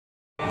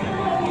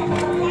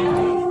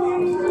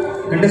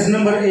Contestant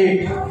number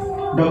 8,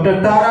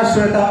 Dr.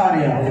 Sweeta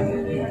Aarya.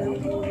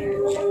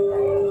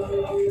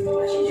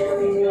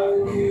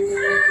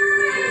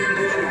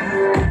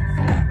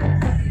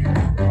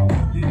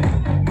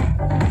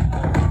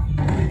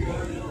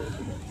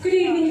 Good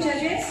evening,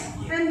 judges.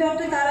 I'm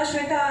Dr.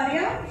 Sweeta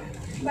Aarya.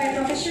 By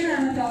profession,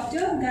 I'm a doctor,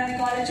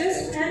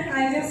 gynecologist, and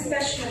IVF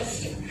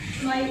specialist.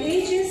 My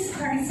age is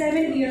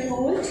 37 years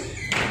old.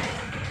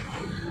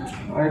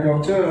 Hi,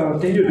 doctor.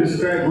 Can you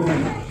describe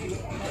women?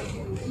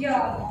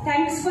 Yeah,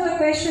 thanks for the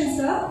question,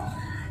 sir.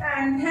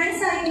 And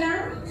thanks,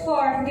 Aarya,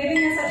 for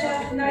giving us such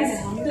a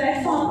nice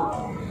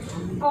platform.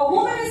 A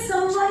woman is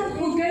someone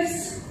who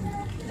gives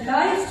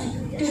life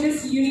to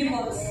this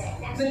universe.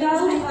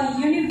 Without a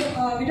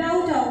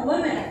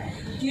woman,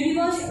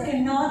 universe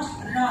cannot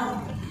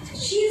run.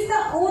 She is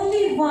the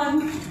only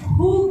one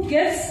who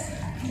gives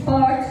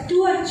birth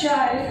to a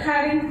child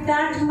having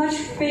that much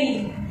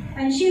pain.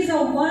 And she is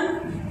the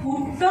one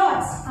who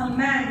taught a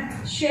man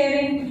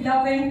sharing,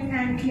 loving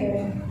and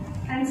caring.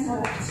 Thanks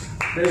for that.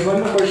 There's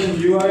one more question.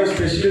 You are a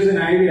specialist in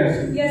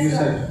IVF. Yes, you sir.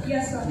 Said.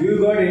 Yes, sir. Do you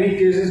got any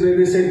cases where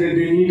they said that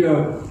they need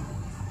a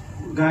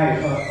guy, a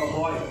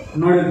boy,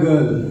 not a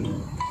girl?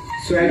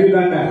 So have you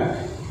done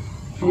that?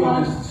 Be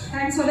honest.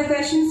 Thanks for the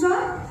question,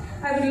 sir.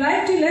 I would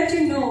like to let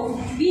you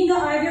know, being an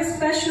IVF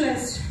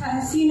specialist, I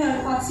have seen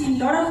a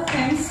lot of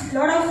things,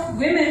 lot of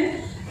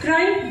women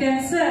crying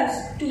themselves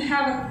to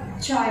have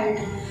a child.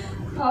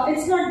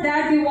 It's not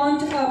that they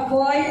want a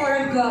boy or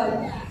a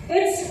girl.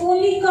 It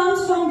only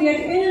comes from their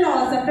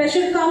in-laws. The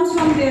pressure comes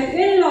from their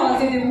in-laws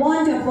that they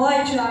want a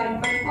boy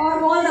child.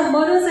 But all the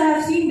mothers I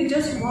have seen, they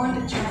just want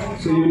a child.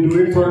 So you do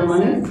it for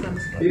money?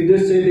 If they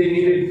say they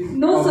need it?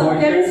 No, sir.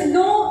 There is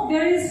no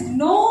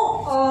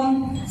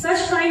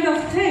such kind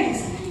of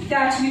things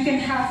that you can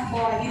have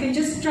boy. You can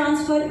just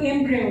transfer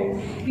embryo.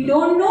 We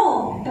don't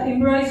know the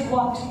embryo is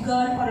what,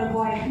 girl or a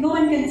boy. No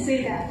one can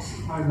say that.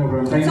 No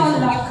problem. It's all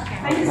luck.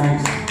 Thank you so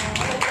much.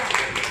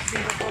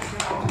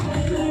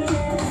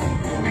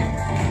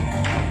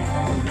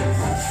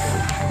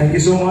 Thank you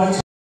so much.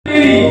 And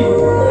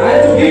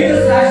to give the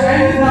slash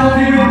hand is now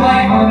given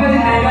by Pankaj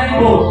and by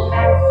both.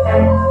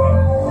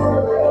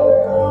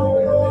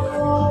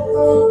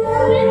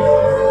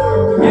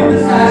 To give the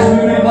slash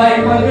given by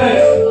Pankaj.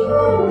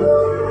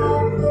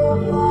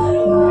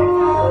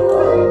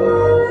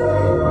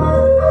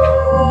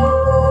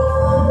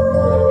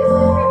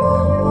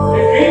 A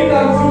dream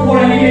comes true for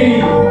any lady.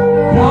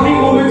 Crowning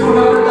moments for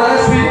Dr.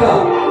 Sweeta.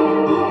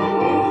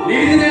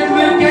 Ladies and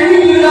gentlemen, can you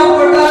give it up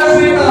for Dr.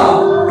 Sweeta?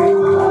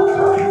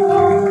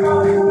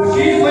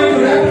 She is going to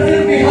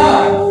represent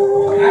Bihar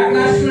at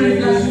national and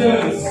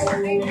internationals.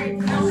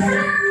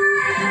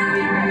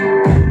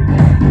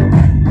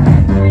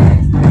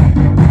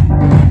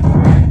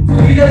 So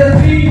these are the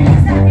three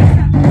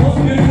most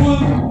beautiful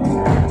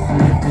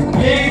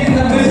ladies in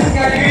the business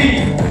category,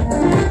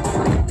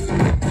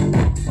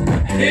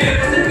 and they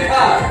represent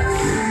Bihar.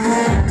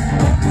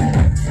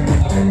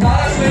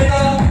 Dr.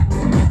 Sweeta,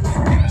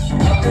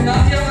 Dr.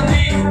 Nadia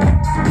Mandi,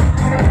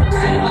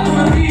 and Anu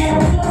Mandi.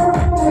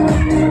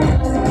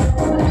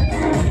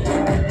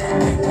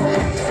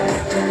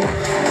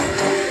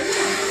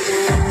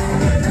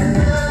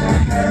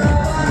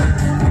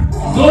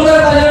 जोरदार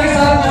तालियों के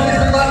साथ मंच से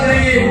शुरुआत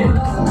करेंगे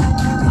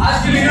आज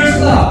के लीडर्स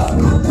का।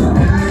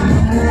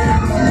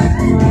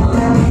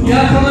 We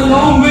have come a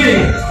long way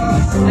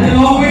and a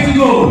long way to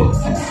go.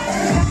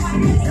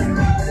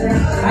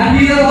 And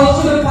these are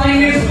also the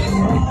finalists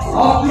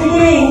of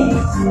Guru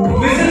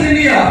Mrs.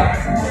 India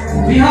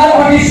Bihar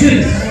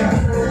auditions.